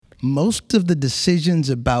Most of the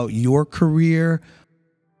decisions about your career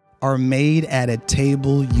are made at a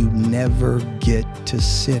table you never get to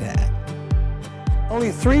sit at.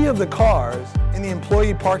 Only 3 of the cars in the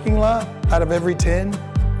employee parking lot out of every 10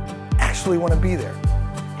 actually want to be there.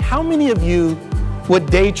 How many of you would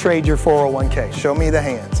day trade your 401k? Show me the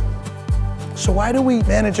hands. So why do we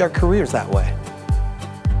manage our careers that way?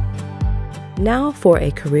 Now for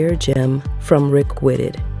a career gem from Rick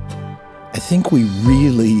Whitted. I think we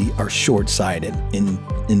really are short-sighted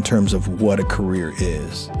in terms of what a career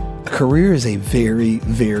is. A career is a very,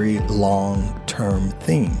 very long-term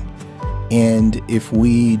thing. And if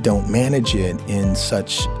we don't manage it in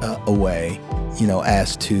such a way,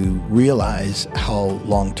 as to realize how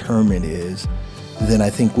long-term it is, then I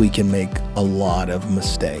think we can make a lot of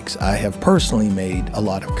mistakes. I have personally made a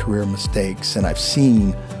lot of career mistakes, and I've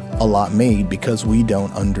seen a lot made because we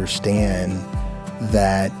don't understand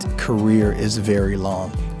that career is very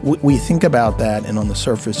long. We think about that, and on the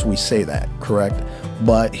surface we say that, correct?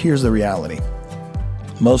 But here's the reality.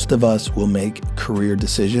 Most of us will make career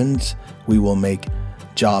decisions. We will make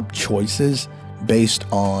job choices based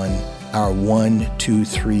on our 1, 2,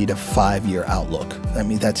 3 to 5 year outlook. I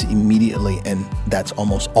mean, that's immediately, and that's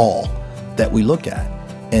almost all that we look at.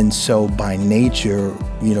 And so by nature,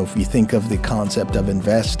 if you think of the concept of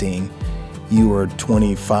investing, you are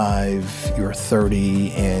 25, you're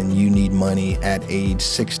 30, and you need money at age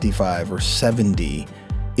 65 or 70.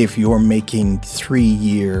 If you're making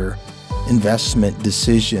 3-year investment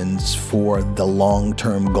decisions for the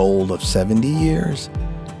long-term goal of 70 years,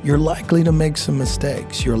 you're likely to make some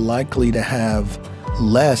mistakes. You're likely to have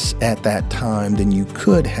less at that time than you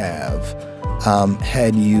could have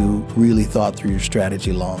had you really thought through your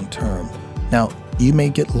strategy long-term. Now, you may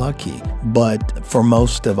get lucky, but for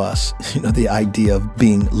most of us, the idea of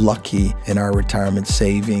being lucky in our retirement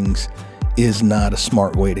savings is not a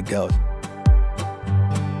smart way to go.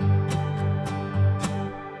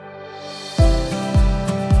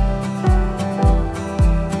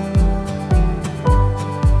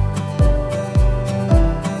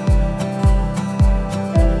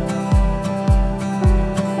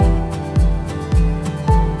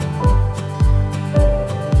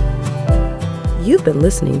 You've been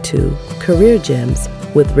listening to Career Gems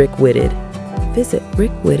with Rick Whitted. Visit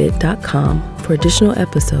rickwhitted.com for additional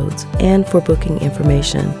episodes and for booking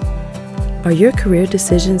information. Are your career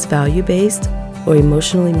decisions value-based or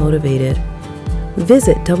emotionally motivated?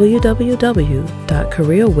 Visit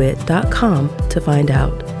www.careerwit.com to find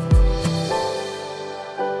out.